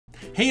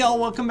Hey y'all,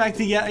 welcome back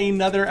to yet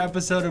another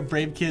episode of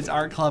Brave Kids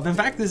Art Club. In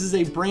fact, this is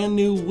a brand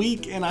new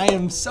week and I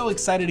am so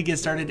excited to get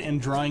started in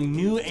drawing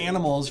new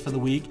animals for the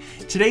week.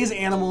 Today's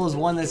animal is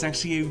one that's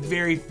actually a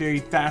very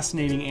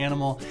fascinating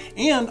animal,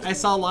 and I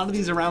saw a lot of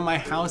these around my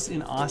house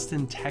in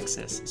Austin,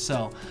 Texas.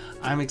 So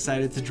I'm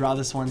excited to draw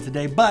this one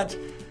today, but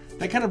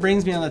that kind of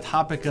brings me on the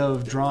topic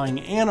of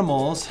drawing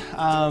animals.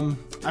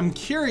 I'm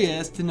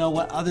curious to know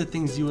what other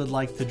things you would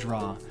like to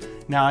draw.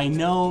 Now, I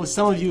know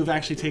some of you have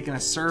actually taken a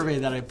survey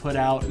that I put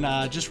out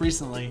just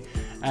recently,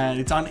 and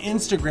it's on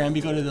Instagram.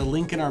 You go to the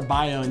link in our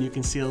bio and you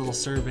can see a little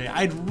survey.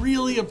 I'd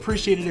really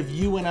appreciate it if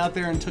you went out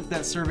there and took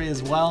that survey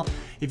as well.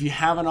 If you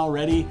haven't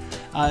already,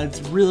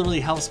 it really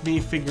helps me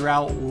figure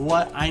out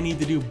what I need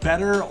to do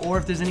better, or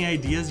if there's any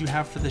ideas you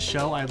have for the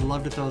show, I'd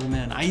love to throw them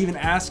in. I even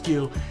ask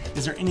you,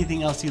 is there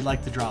anything else you'd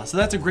like to draw? So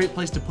that's a great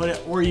place to put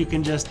it, or you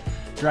can just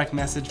direct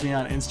message me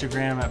on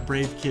Instagram at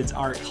Brave Kids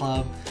Art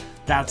Club.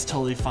 That's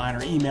totally fine,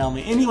 or email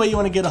me. Any way you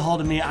want to get a hold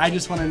of me, I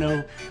just want to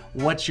know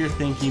what you're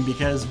thinking,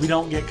 because we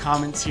don't get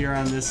comments here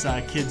on this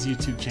kids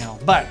YouTube channel.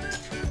 But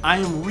I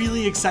am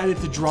really excited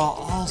to draw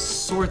all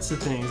sorts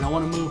of things. I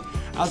want to move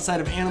outside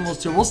of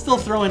animals too. We'll still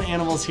throw in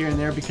animals here and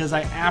there because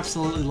I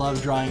absolutely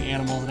love drawing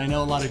animals, and I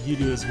know a lot of you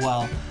do as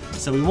well.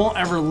 So we won't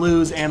ever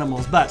lose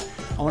animals, but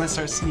I want to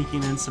start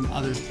sneaking in some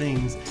other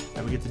things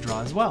that we get to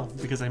draw as well,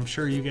 because I'm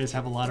sure you guys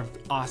have a lot of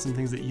awesome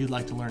things that you'd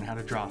like to learn how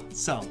to draw.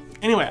 So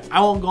anyway,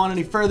 I won't go on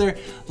any further.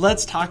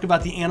 Let's talk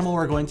about the animal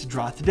we're going to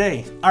draw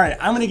today. All right,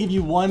 I'm going to give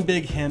you one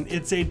big hint.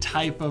 It's a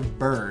type of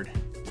bird.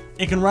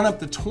 It can run up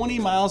to 20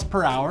 miles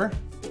per hour.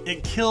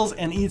 It kills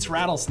and eats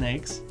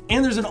rattlesnakes.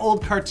 And there's an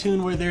old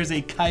cartoon where there's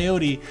a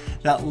coyote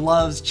that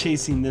loves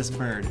chasing this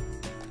bird.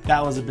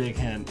 That was a big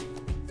hint.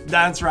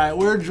 That's right,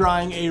 we're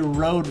drawing a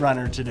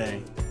roadrunner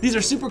today. These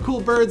are super cool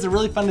birds, they're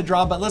really fun to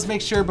draw, but let's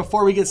make sure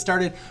before we get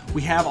started,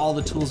 we have all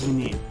the tools we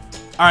need.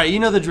 All right, you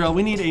know the drill.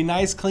 We need a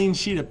nice clean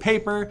sheet of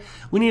paper.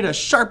 We need a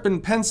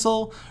sharpened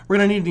pencil. We're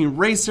gonna need an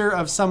eraser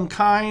of some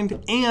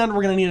kind, and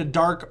we're gonna need a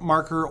dark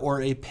marker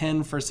or a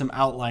pen for some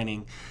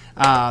outlining.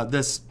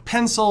 This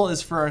pencil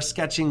is for our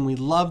sketching. We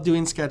love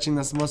doing sketching.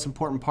 That's the most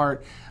important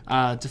part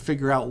to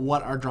figure out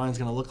what our drawing is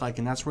gonna look like,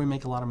 and that's where we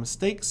make a lot of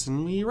mistakes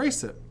and we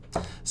erase it.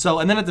 So,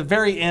 and then at the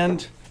very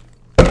end,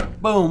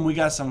 boom, we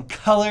got some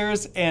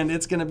colors, and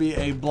it's gonna be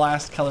a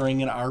blast coloring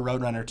in our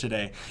roadrunner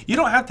today. You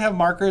don't have to have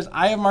markers.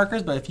 I have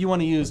markers, but if you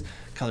wanna use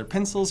colored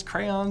pencils,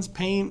 crayons,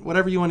 paint,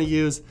 whatever you wanna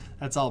use,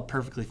 that's all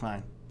perfectly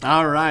fine.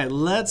 All right,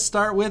 let's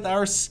start with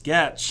our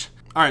sketch.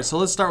 All right, so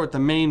let's start with the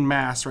main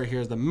mass right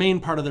here, the main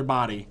part of their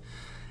body.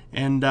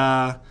 And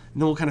then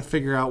we'll kind of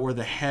figure out where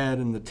the head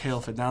and the tail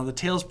fit. Now the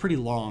tail's pretty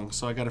long,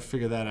 so I gotta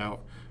figure that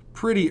out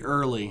pretty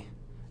early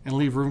and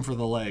leave room for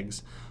the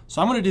legs.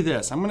 So I'm gonna do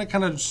this. I'm gonna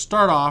kind of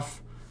start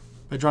off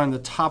by drawing the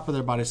top of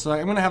their body. So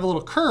I'm gonna have a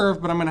little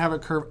curve, but I'm gonna have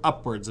it curve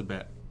upwards a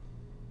bit.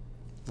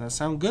 Does that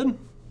sound good? I'm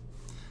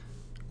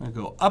gonna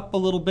go up a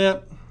little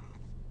bit,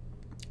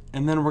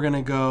 and then we're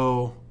gonna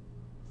go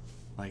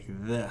like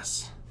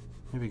this.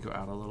 Maybe go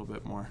out a little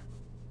bit more.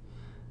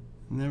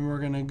 And then we're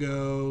gonna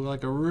go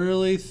like a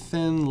really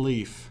thin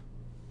leaf.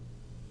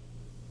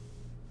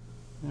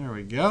 There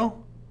we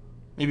go.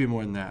 Maybe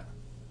more than that.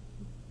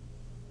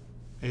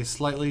 A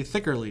slightly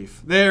thicker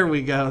leaf. There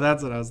we go,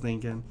 that's what I was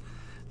thinking.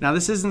 Now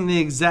this isn't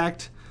the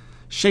exact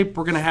shape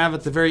we're gonna have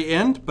at the very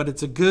end, but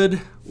it's a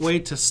good way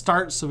to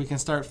start so we can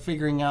start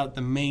figuring out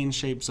the main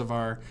shapes of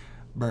our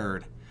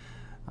bird.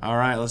 All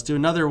right, let's do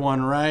another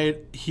one right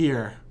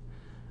here.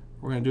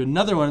 We're gonna do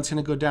another one. It's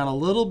gonna go down a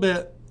little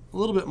bit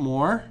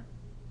more.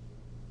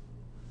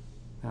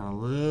 Down a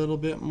little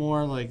bit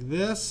more like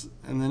this,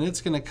 and then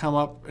it's gonna come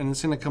up and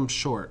it's gonna come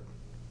short.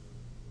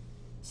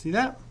 See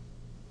that?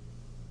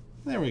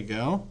 There we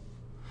go.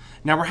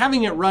 Now we're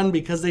having it run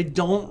because they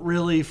don't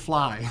really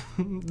fly.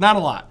 Not a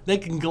lot. They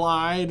can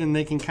glide and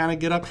they can kind of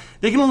get up.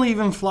 They can only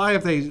even fly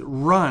if they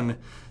run.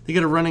 They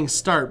get a running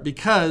start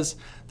because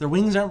their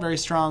wings aren't very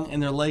strong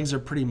and their legs are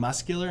pretty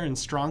muscular and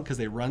strong because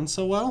they run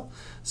so well.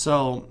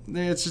 So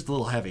it's just a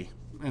little heavy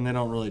and they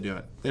don't really do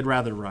it. They'd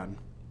rather run,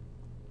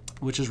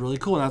 which is really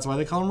cool, and that's why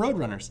they call them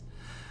roadrunners.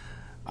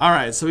 All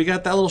right, so we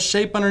got that little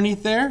shape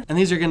underneath there, and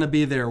these are gonna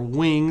be their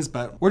wings,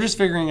 but we're just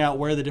figuring out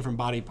where the different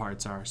body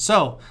parts are.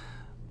 So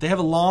they have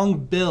a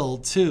long bill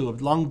too, a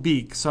long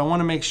beak, so I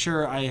wanna make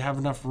sure I have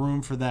enough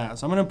room for that.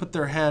 So I'm gonna put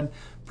their head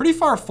pretty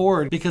far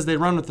forward because they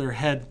run with their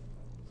head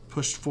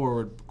pushed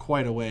forward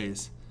quite a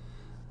ways.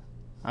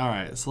 All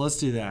right, so let's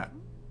do that.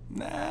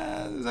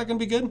 Is that gonna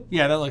be good?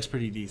 Yeah, that looks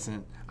pretty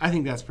decent. I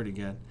think that's pretty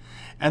good.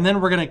 And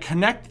then we're gonna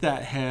connect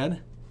that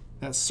head,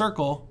 that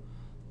circle,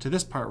 to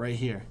this part right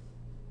here.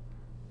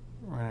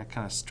 We're gonna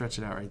kind of stretch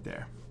it out right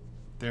there.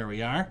 There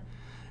we are.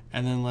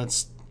 And then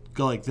let's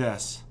go like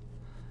this.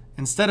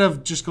 Instead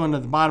of just going to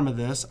the bottom of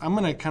this, I'm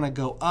gonna kind of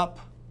go up,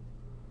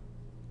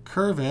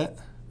 curve it,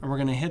 and we're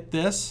gonna hit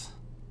this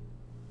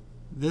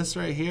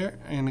right here,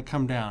 and gonna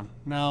come down.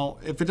 Now,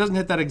 if it doesn't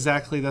hit that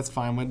exactly, that's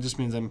fine. It just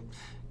means I'm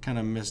kind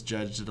of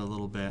misjudged it a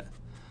little bit.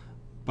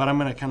 But I'm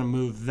gonna kind of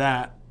move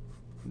that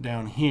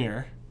down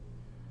here.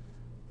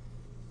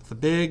 It's a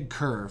big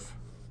curve.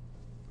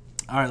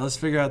 All right, let's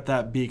figure out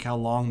that beak, how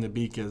long the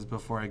beak is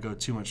before I go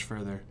too much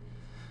further.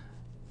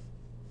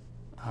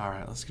 All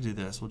right, let's do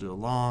this. We'll do a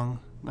long,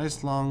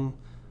 nice long,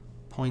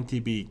 pointy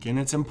beak. And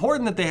it's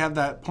important that they have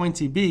that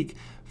pointy beak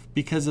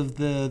because of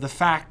the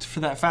fact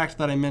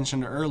that I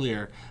mentioned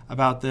earlier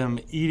about them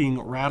eating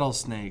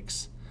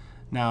rattlesnakes.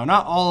 Now,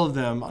 not all of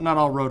them, not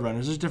all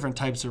roadrunners. There's different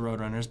types of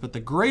roadrunners, but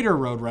the greater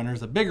roadrunner is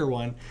the bigger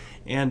one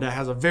and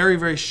has a very,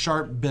 very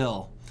sharp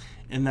bill.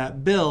 And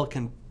that bill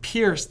can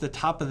pierce the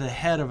top of the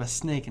head of a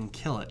snake and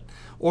kill it.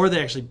 Or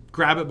they actually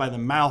grab it by the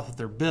mouth with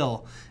their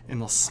bill and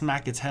they'll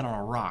smack its head on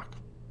a rock.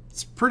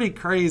 It's pretty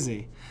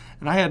crazy.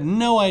 And I had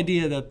no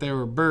idea that there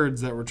were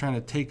birds that were trying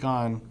to take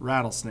on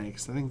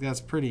rattlesnakes. I think that's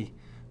pretty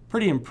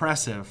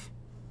impressive.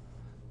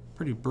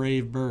 Pretty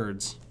brave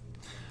birds.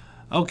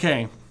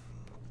 Okay,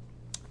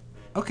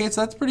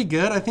 so that's pretty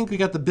good. I think we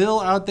got the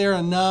bill out there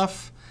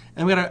enough,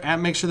 and we gotta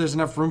make sure there's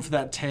enough room for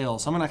that tail.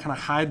 So I'm gonna kind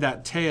of hide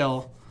that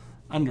tail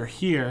under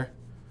here.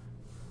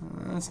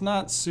 It's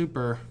not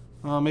super,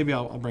 well, maybe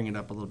I'll bring it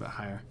up a little bit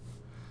higher.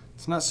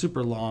 It's not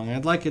super long.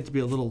 I'd like it to be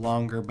a little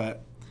longer,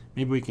 but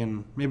maybe we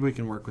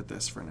can work with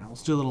this for now.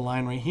 Let's do a little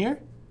line right here,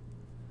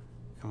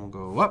 and we'll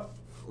go up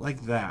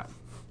like that.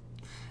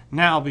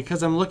 Now,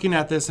 because I'm looking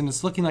at this and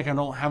it's looking like I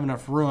don't have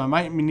enough room, I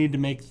might need to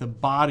make the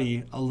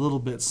body a little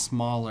bit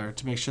smaller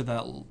to make sure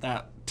that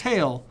that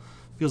tail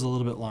feels a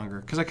little bit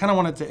longer, because I kind of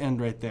want it to end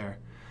right there.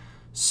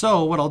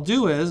 So what I'll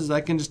do is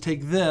I can just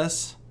take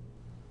this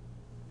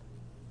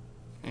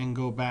and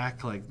go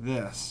back like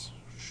this.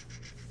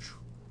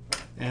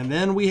 And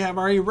then we have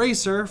our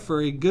eraser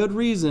for a good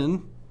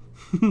reason.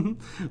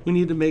 We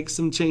need to make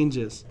some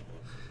changes.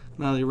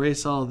 Now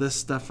erase all this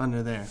stuff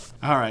under there.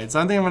 All right,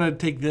 so I think I'm gonna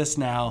take this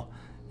now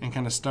and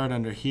kind of start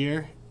under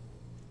here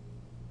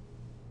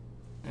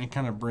and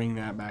kind of bring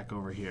that back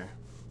over here.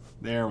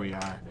 There we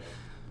are.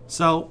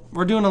 So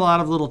we're doing a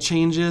lot of little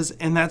changes,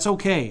 and that's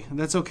okay.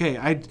 That's okay.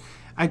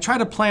 I try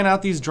to plan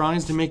out these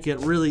drawings to make it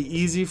really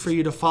easy for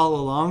you to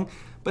follow along,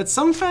 but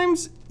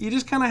sometimes you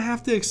just kind of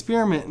have to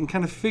experiment and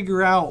kind of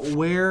figure out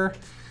where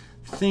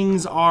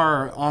things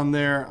are on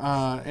there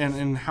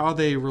and how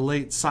they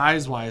relate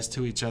size-wise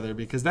to each other,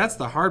 because that's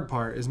the hard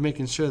part, is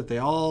making sure that they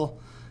all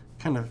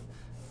kind of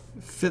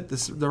fit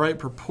the right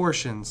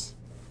proportions,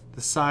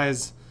 the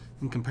size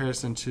in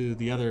comparison to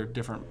the other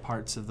different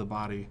parts of the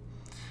body.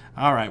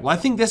 All right, well, I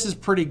think this is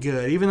pretty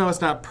good. Even though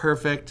it's not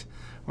perfect,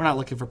 we're not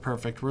looking for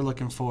perfect, we're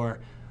looking for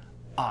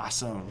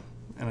awesome.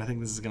 And I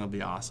think this is gonna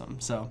be awesome.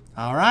 So,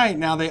 all right,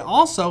 now they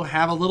also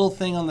have a little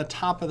thing on the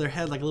top of their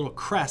head, like a little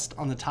crest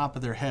on the top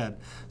of their head.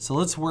 So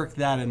let's work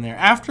that in there.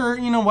 After,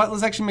 you know what,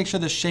 let's actually make sure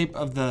the shape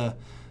of the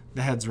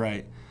head's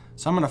right.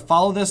 So I'm gonna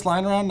follow this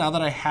line around now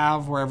that I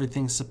have where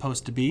everything's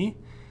supposed to be.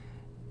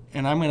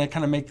 And I'm gonna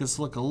kind of make this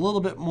look a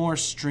little bit more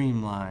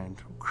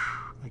streamlined.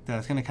 Like that,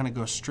 it's gonna kind of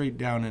go straight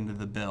down into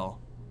the bill.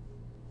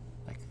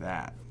 Like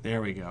that,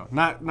 there we go.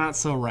 Not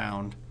so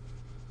round.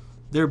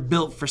 They're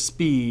built for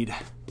speed.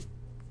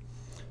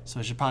 So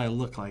it should probably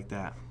look like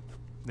that.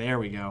 There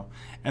we go.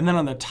 And then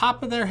on the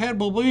top of their head,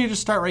 well, we need to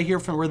start right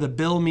here from where the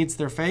bill meets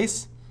their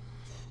face.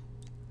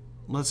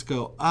 Let's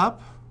go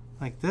up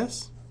like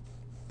this.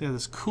 They have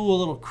this cool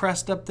little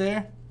crest up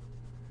there.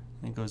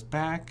 And it goes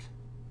back.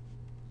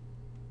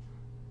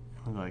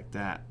 And we go like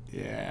that.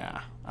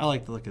 Yeah, I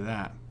like the look of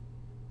that.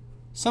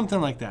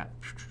 Something like that.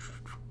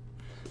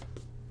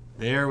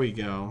 There we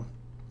go.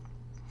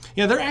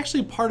 Yeah, they're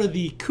actually part of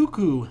the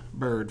cuckoo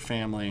bird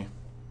family.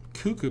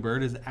 Cuckoo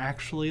bird is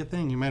actually a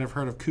thing. You might have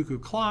heard of cuckoo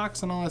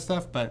clocks and all that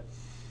stuff, but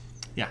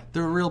yeah,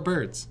 they're real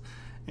birds.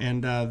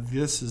 And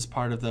this is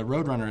part of the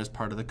Roadrunner, is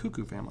part of the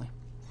cuckoo family.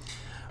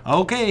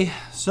 Okay,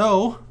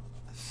 so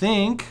I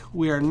think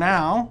we are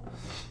now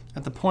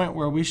at the point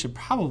where we should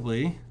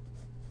probably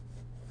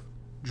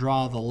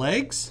draw the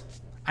legs.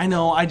 I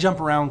know I jump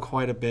around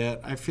quite a bit.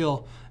 I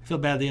feel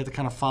bad that you have to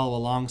kind of follow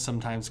along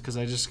sometimes, because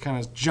I just kind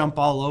of jump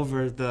all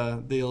over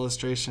the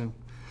illustration.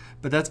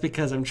 But that's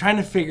because I'm trying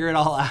to figure it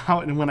all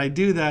out, and when I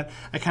do that,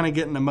 I kind of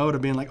get in the mode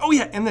of being like, oh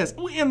yeah, and this,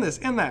 oh, and this,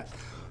 and that.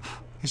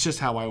 It's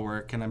just how I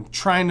work, and I'm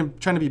trying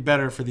to be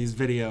better for these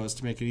videos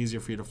to make it easier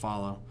for you to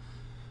follow.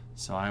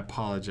 So I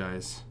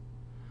apologize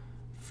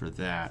for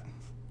that.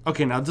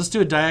 Okay, now just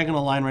do a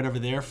diagonal line right over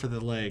there for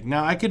the leg.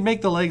 Now I could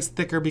make the legs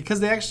thicker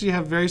because they actually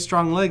have very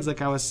strong legs,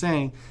 like I was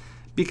saying,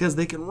 because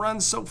they can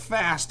run so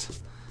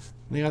fast.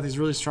 They got these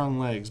really strong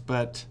legs,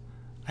 but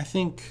I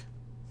think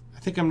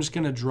I'm just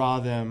gonna draw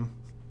them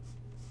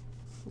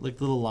like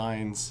little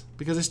lines,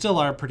 because they still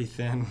are pretty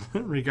thin,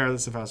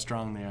 regardless of how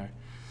strong they are.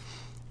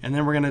 And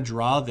then we're gonna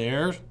draw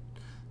their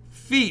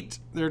feet,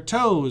 their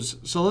toes.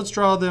 So let's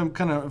draw them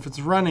kind of, if it's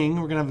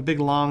running, we're gonna have a big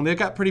long, they've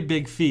got pretty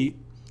big feet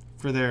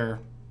for the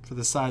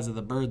size of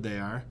the bird they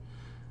are.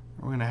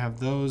 We're gonna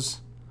have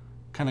those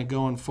kind of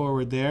going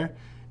forward there.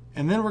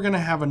 And then we're gonna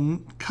have a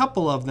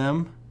couple of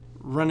them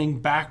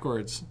running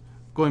backwards,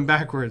 going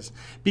backwards,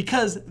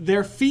 because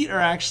their feet are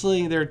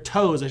actually, their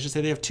toes, I should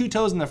say, they have 2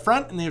 toes in the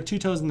front and they have 2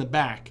 toes in the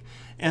back.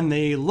 And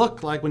they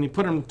look like, when you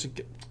put them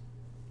together,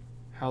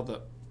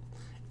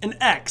 an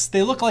X.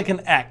 They look like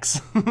an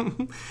X.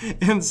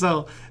 And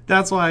so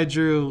that's why I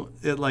drew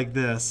it like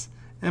this.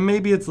 And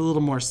maybe it's a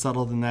little more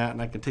subtle than that,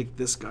 and I can take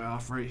this guy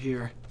off right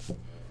here.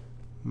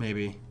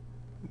 Maybe.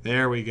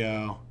 There we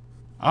go.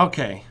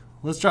 Okay,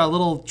 let's draw a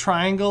little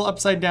triangle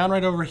upside down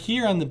right over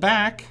here on the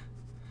back.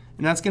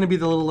 And that's gonna be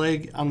the little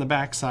leg on the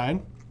back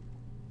side.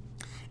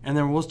 And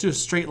then we'll just do a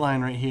straight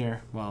line right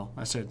here. Well,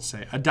 I should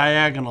say a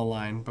diagonal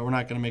line, but we're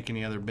not gonna make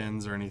any other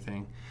bends or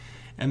anything.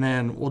 And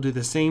then we'll do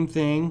the same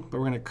thing, but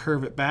we're gonna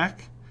curve it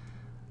back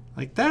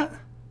like that.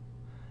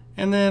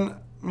 And then,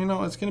 you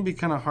know, it's gonna be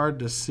kind of hard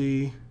to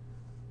see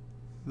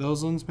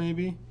those ones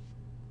maybe.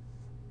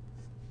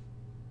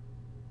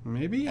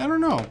 Maybe, I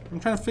don't know. I'm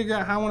trying to figure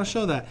out how I want to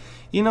show that.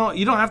 You know,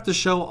 you don't have to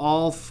show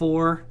all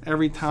 4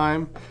 every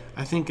time.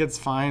 I think it's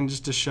fine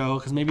just to show,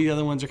 because maybe the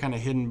other ones are kind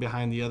of hidden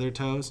behind the other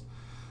toes.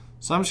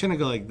 So I'm just gonna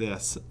go like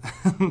this.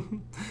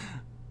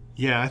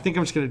 Yeah, I think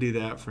I'm just gonna do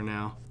that for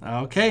now.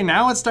 Okay,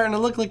 now it's starting to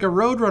look like a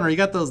roadrunner. You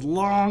got those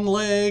long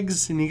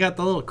legs, and you got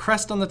the little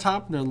crest on the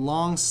top, and they're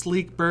long,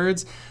 sleek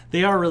birds.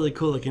 They are really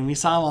cool looking. We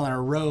saw them on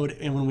our road,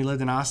 and when we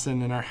lived in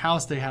Austin, in our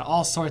house, they had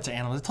all sorts of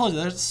animals. I told you,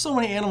 there's so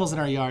many animals in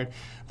our yard,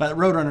 but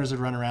roadrunners would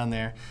run around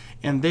there.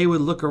 And they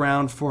would look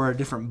around for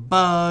different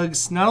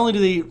bugs. Not only do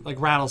they eat like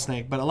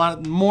rattlesnake, but a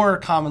lot more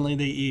commonly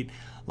they eat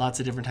lots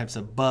of different types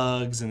of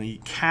bugs, and they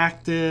eat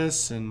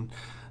cactus, and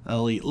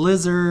they'll eat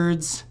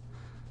lizards.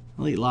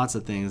 They'll eat lots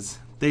of things.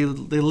 They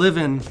live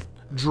in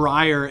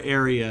drier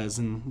areas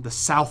in the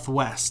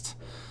Southwest,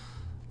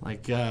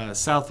 like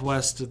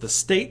southwest of the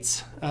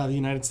states, the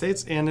United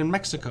States, and in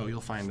Mexico you'll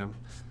find them.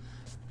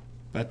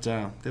 But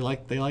they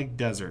like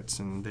deserts,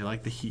 and they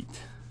like the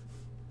heat.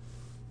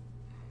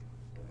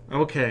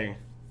 Okay,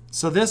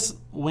 so this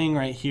wing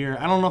right here,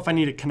 I don't know if I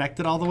need it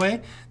connected all the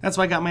way. That's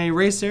why I got my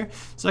eraser,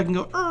 so I can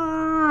go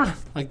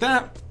like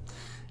that.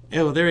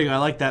 Oh, there you go. I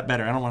like that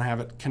better. I don't want to have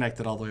it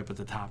connected all the way up at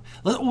the top.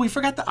 Oh, we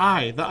forgot the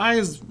eye. The eye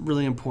is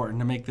really important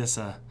to make this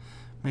a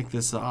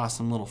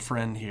awesome little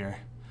friend here.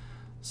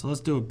 So let's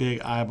do a big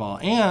eyeball.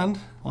 And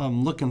while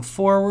I'm looking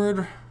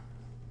forward,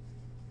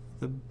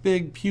 the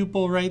big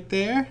pupil right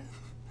there.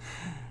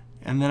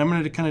 And then I'm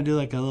going to kind of do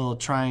like a little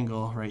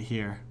triangle right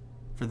here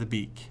for the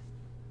beak.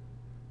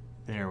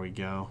 There we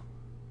go.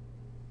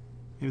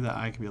 Maybe that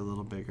eye could be a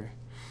little bigger.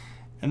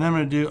 And then I'm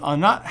going to do,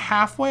 not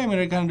halfway, I'm going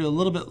to kind of do a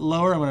little bit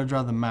lower. I'm going to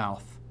draw the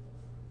mouth.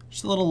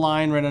 Just a little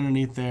line right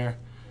underneath there.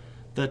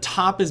 The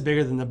top is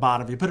bigger than the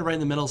bottom. If you put it right in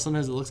the middle,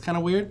 sometimes it looks kind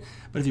of weird.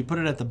 But if you put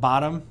it at the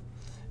bottom,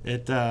 or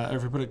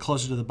if you put it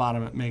closer to the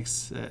bottom, it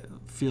makes it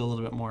feel a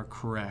little bit more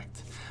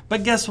correct.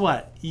 But guess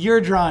what?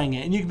 You're drawing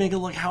it, and you can make it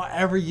look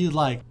however you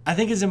like. I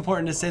think it's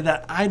important to say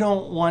that I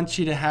don't want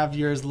you to have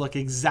yours look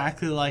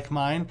exactly like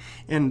mine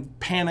and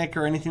panic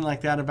or anything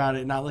like that about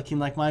it not looking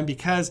like mine,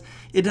 because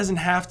it doesn't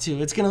have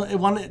to. I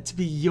want it to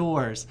be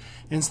yours.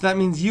 And so that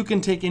means you can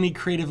take any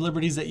creative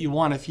liberties that you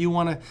want. If you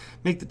want to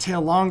make the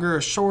tail longer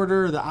or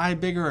shorter, or the eye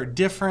bigger or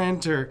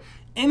different, or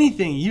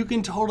anything, you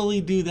can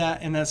totally do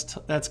that, and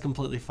that's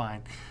completely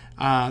fine.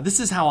 This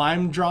is how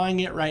I'm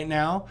drawing it right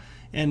now.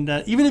 And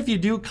even if you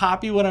do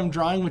copy what I'm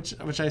drawing,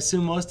 which I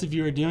assume most of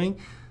you are doing,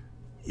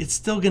 it's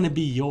still going to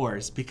be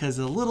yours, because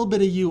a little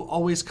bit of you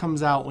always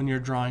comes out when you're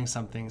drawing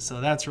something.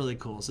 So that's really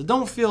cool. So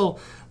don't feel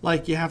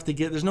like you have to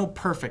there's no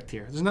perfect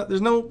here.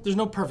 There's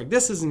no perfect.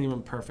 This isn't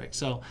even perfect.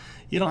 So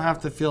you don't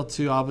have to feel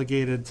too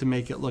obligated to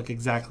make it look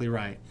exactly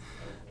right.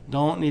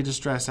 Don't need to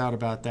stress out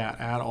about that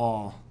at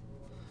all.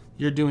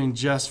 You're doing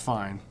just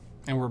fine,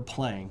 and we're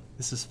playing.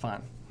 This is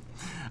fun.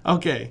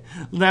 Okay,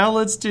 now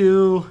let's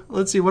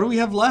see, what do we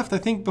have left? I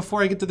think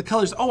before I get to the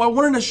colors, I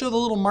wanted to show the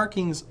little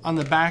markings on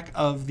the back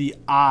of the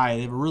eye.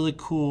 They have a really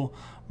cool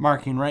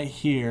marking right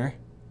here,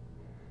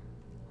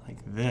 like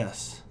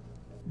this.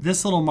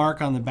 This little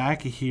mark on the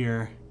back of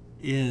here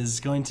is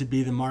going to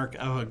be the mark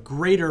of a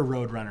greater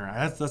roadrunner.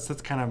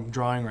 That's kind of I'm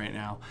drawing right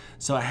now.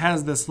 So it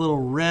has this little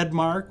red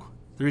mark.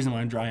 The reason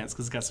why I'm drawing it is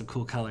because it's got some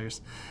cool colors.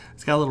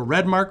 It's got a little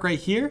red mark right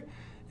here,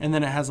 and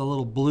then it has a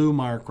little blue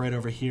mark right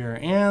over here.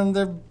 And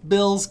the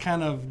bill's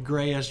kind of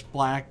grayish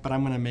black, but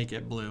I'm gonna make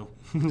it blue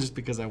just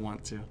because I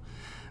want to.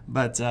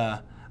 But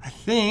I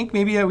think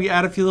maybe we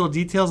add a few little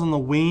details on the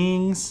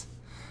wings.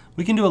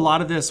 We can do a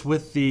lot of this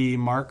with the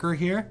marker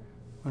here.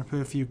 I'm gonna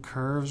put a few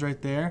curves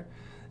right there.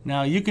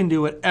 Now you can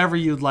do whatever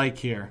you'd like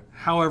here,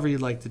 however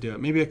you'd like to do it.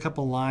 Maybe a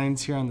couple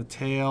lines here on the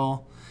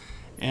tail.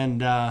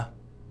 And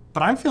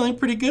but I'm feeling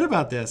pretty good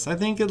about this. I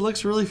think it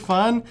looks really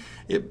fun.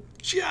 It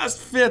just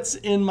fits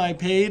in my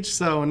page.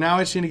 So now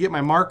I just need to get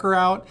my marker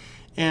out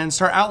and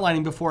start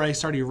outlining before I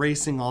start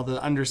erasing all the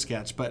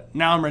undersketch. But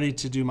now I'm ready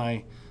to do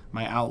my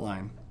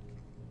outline.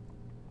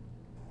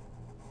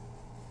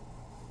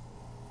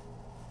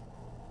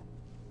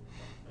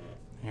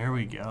 There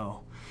we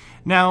go.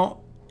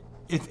 Now,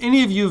 if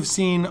any of you have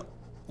seen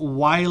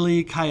Wile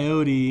E.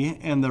 Coyote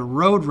and the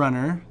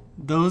Roadrunner,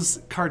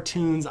 those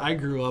cartoons I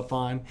grew up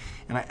on,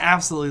 and I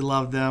absolutely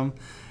loved them.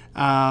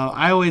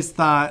 I always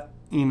thought,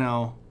 you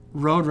know,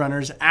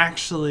 roadrunners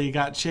actually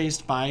got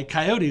chased by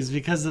coyotes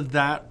because of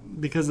that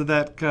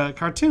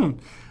cartoon,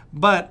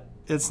 but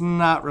it's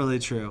not really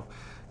true.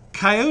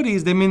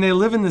 coyotes, I mean, they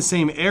live in the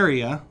same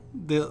area.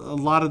 There's a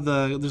lot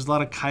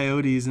of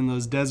coyotes in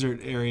those desert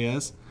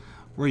areas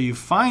where you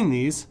find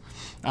these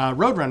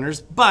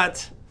roadrunners,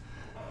 but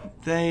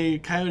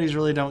coyotes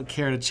really don't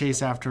care to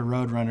chase after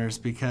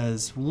roadrunners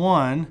because,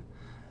 one,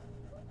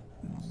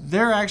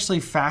 they're actually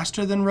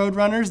faster than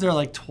roadrunners. They're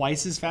like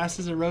twice as fast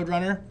as a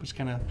roadrunner, which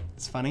kind of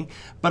is funny.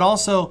 But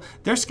also,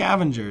 they're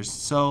scavengers,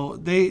 so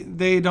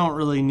they don't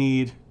really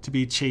need to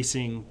be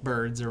chasing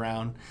birds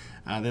around.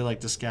 They like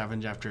to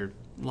scavenge after,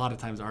 a lot of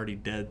times, already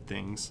dead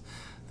things.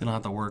 They don't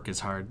have to work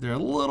as hard. They're a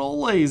little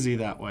lazy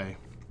that way.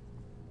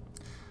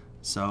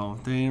 So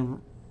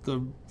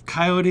the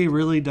coyote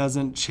really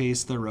doesn't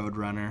chase the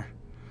roadrunner,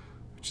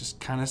 which is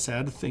kind of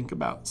sad to think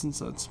about since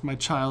that's my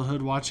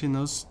childhood watching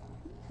those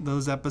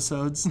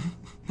episodes.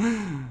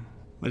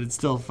 But it's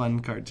still a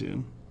fun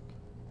cartoon.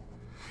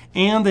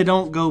 And the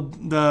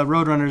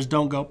roadrunners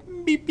don't go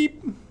beep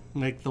beep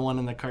like the one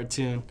in the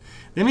cartoon.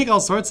 They make all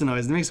sorts of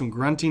noise. They make some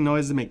grunting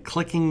noises, they make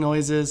clicking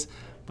noises,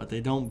 but they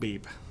don't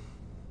beep.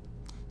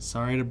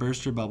 Sorry to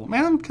burst your bubble.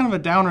 Man, I'm kind of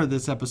a downer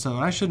this episode.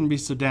 I shouldn't be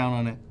so down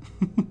on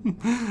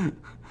it.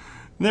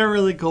 They're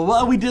really cool.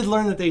 Well, we did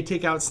learn that they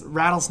take out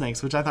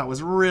rattlesnakes, which I thought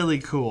was really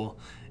cool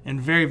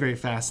and very, very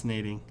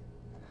fascinating.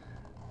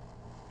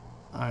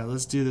 All right,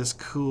 let's do this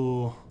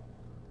cool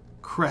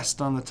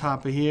crest on the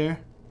top of here.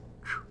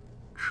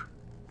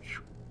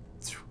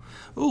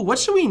 Ooh, what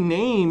should we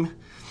name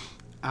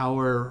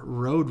our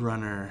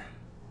Roadrunner?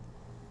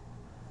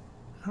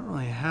 I don't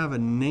really have a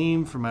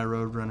name for my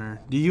Roadrunner.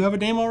 Do you have a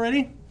name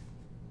already?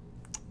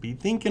 Be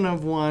thinking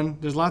of one.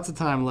 There's lots of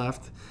time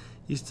left.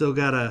 You still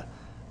gotta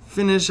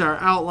finish our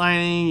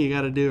outlining, you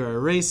gotta do our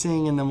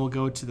erasing, and then we'll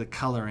go to the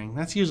coloring.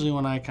 That's usually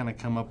when I kind of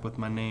come up with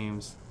my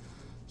names.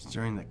 It's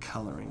during the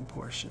coloring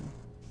portion.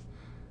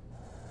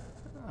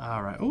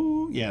 All right,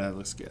 ooh, yeah, that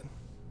looks good.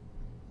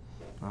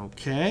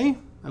 Okay,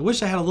 I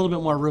wish I had a little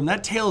bit more room.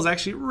 That tail is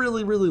actually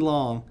really, really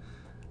long.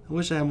 I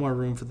wish I had more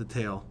room for the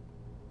tail,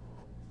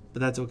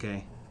 but that's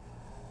okay.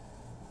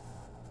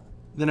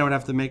 Then I would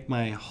have to make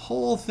my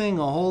whole thing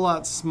a whole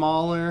lot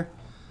smaller,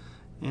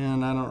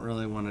 and I don't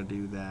really want to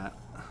do that.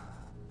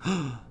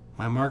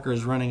 My marker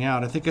is running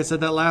out. I think I said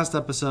that last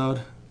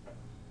episode.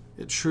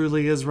 It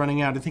truly is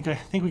running out. I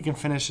think we can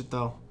finish it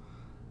though.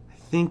 I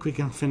think we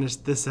can finish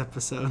this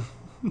episode.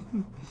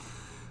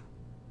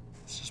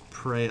 Let's just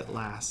pray it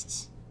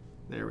lasts.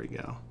 There we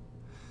go.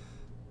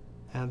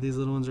 Have these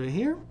little ones right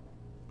here.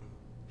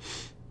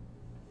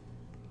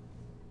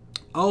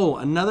 Oh,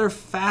 another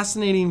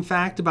fascinating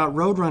fact about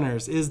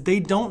roadrunners is they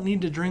don't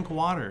need to drink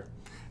water.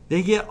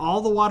 They get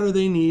all the water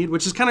they need,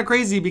 which is kind of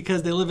crazy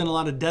because they live in a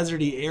lot of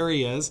deserty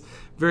areas,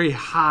 very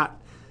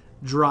hot,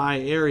 dry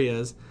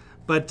areas.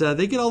 But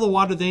they get all the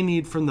water they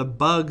need from the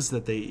bugs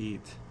that they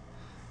eat.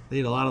 They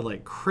eat a lot of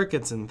like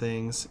crickets and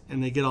things,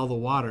 and they get all the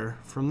water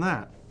from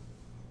that.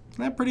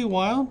 Isn't that pretty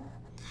wild?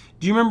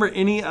 Do you remember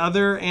any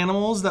other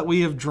animals that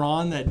we have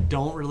drawn that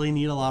don't really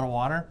need a lot of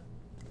water?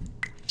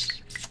 Can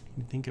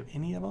you think of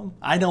any of them?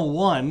 I know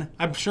one.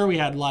 I'm sure we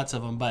had lots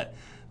of them, but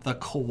the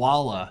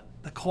koala.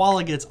 The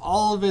koala gets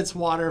all of its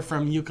water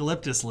from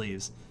eucalyptus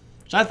leaves,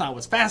 which I thought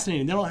was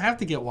fascinating. They don't have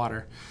to get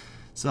water.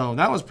 So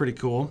that was pretty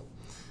cool.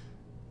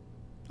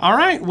 All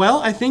right, well,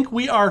 I think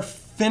we are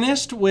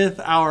finished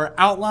with our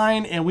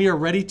outline and we are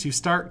ready to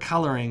start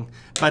coloring.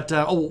 But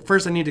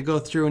first I need to go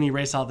through and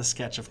erase all the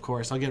sketch, of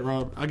course. I'll get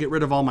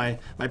rid of all my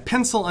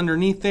pencil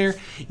underneath there.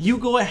 You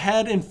go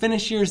ahead and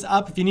finish yours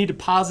up. If you need to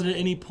pause it at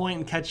any point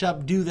and catch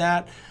up, do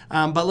that.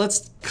 But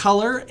let's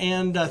color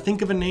and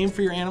think of a name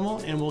for your animal,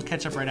 and we'll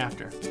catch up right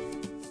after.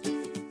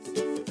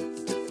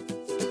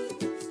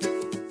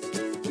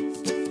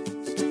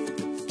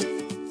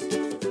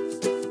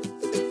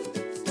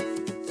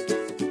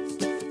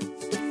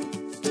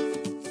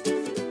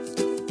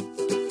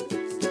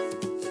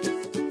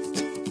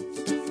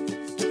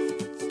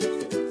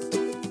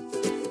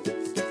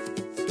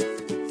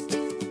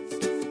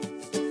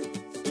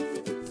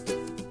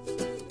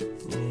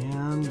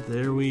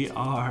 There we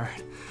are.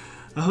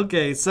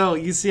 Okay, so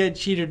you see I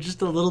cheated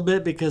just a little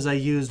bit because I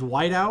used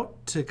whiteout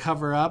to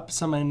cover up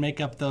some and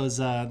make up those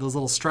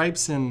little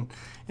stripes and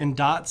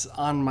dots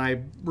on my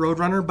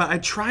Roadrunner, but I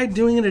tried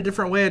doing it a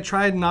different way. I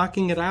tried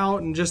knocking it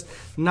out and just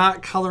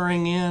not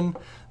coloring in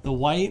the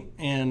white,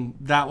 and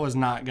that was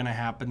not gonna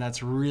happen.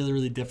 That's really,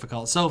 really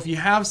difficult. So if you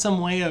have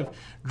some way of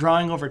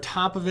drawing over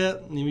top of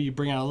it, maybe you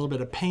bring out a little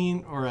bit of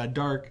paint or a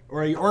dark,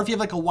 or if you have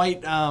like a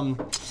white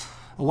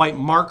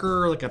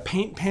marker, or like a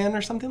paint pen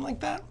or something like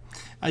that,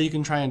 you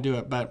can try and do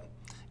it. But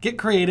get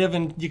creative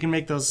and you can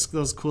make those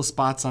cool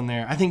spots on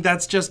there. I think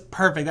that's just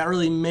perfect. That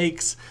really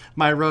makes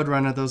my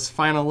Roadrunner, those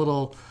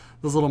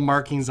little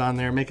markings on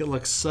there, make it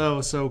look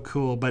so, so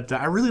cool. But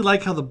I really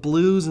like how the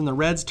blues and the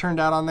reds turned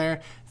out on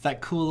there. It's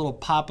that cool little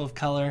pop of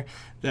color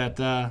that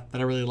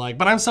I really like.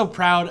 But I'm so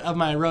proud of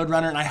my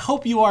Roadrunner, and I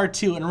hope you are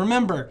too. And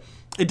remember,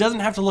 it doesn't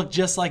have to look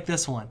just like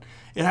this one.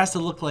 It has to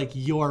look like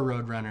your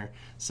Roadrunner.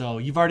 So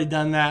you've already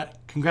done that.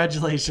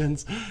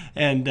 Congratulations.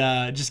 And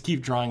just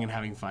keep drawing and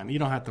having fun. You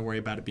don't have to worry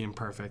about it being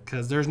perfect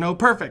because there's no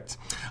perfect.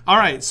 All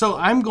right, so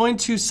I'm going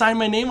to sign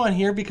my name on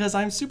here because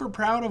I'm super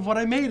proud of what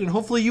I made. And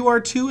hopefully you are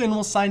too, and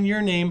we'll sign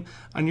your name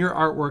on your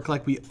artwork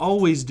like we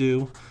always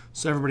do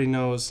so everybody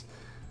knows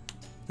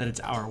that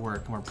it's our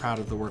work and we're proud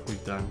of the work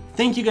we've done.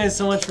 Thank you guys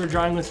so much for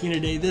drawing with me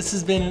today. This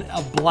has been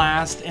a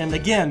blast. And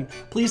again,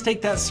 please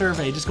take that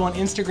survey. Just go on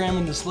Instagram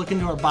and just look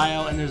into our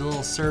bio, and there's a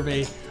little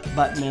survey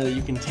button there that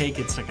you can take.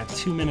 It's like a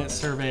 2-minute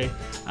survey,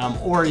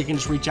 or you can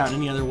just reach out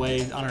any other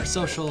way on our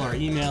social or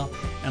email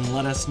and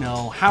let us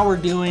know how we're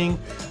doing,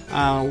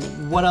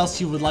 what else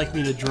you would like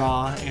me to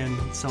draw,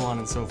 and so on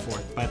and so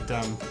forth. But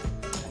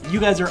you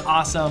guys are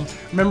awesome.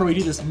 Remember, we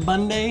do this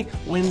Monday,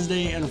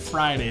 Wednesday, and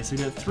Friday. So we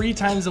do it 3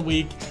 times a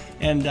week,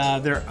 and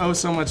they're oh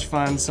so much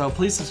fun. So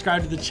please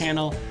subscribe to the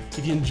channel.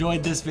 If you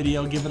enjoyed this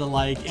video, give it a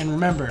like. And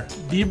remember,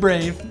 be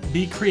brave,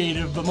 be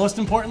creative, but most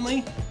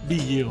importantly, be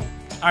you.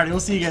 All right, we'll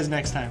see you guys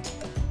next time.